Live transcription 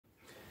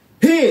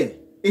Here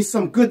is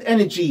some good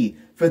energy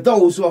for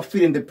those who are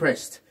feeling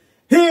depressed.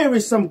 Here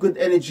is some good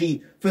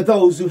energy for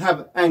those who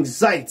have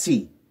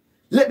anxiety.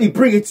 Let me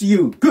bring it to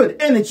you. Good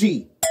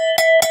energy.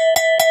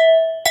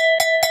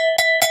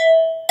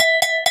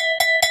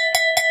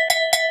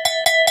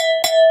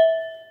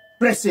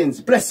 Blessings,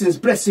 blessings,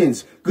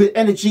 blessings. Good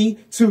energy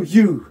to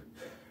you.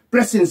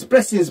 Blessings,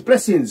 blessings,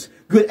 blessings.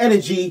 Good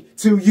energy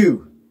to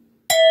you.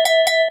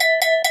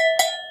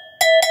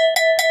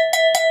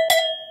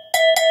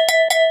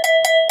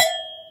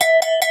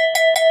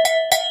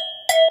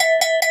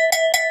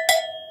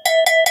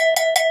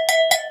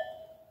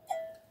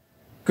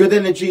 Good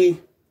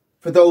energy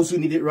for those who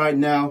need it right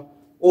now.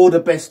 All the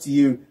best to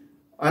you.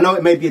 I know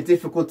it may be a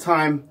difficult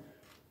time,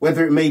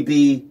 whether it may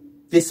be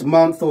this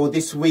month or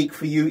this week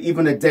for you,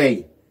 even a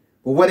day.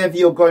 But whatever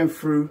you're going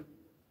through,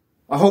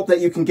 I hope that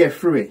you can get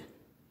through it.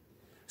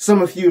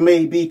 Some of you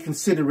may be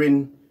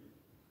considering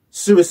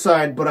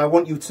suicide, but I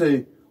want you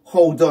to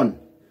hold on.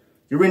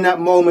 You're in that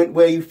moment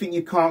where you think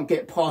you can't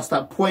get past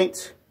that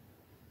point,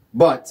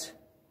 but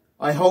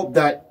I hope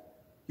that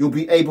you'll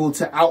be able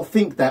to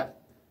outthink that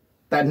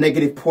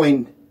negative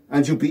point,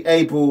 and you'll be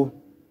able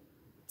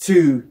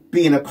to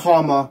be in a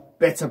calmer,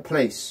 better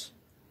place.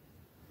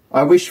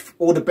 I wish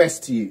all the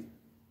best to you.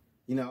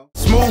 You know.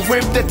 Smooth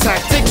with the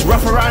tactics,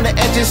 rough around the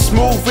edges,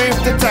 smooth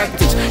with the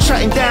tactics,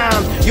 shutting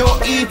down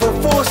your evil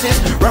forces,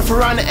 rough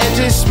around the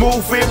edges,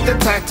 smooth with the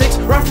tactics,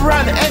 rough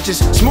around the edges,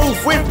 smooth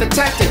with the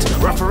tactics,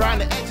 rough around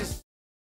the edges.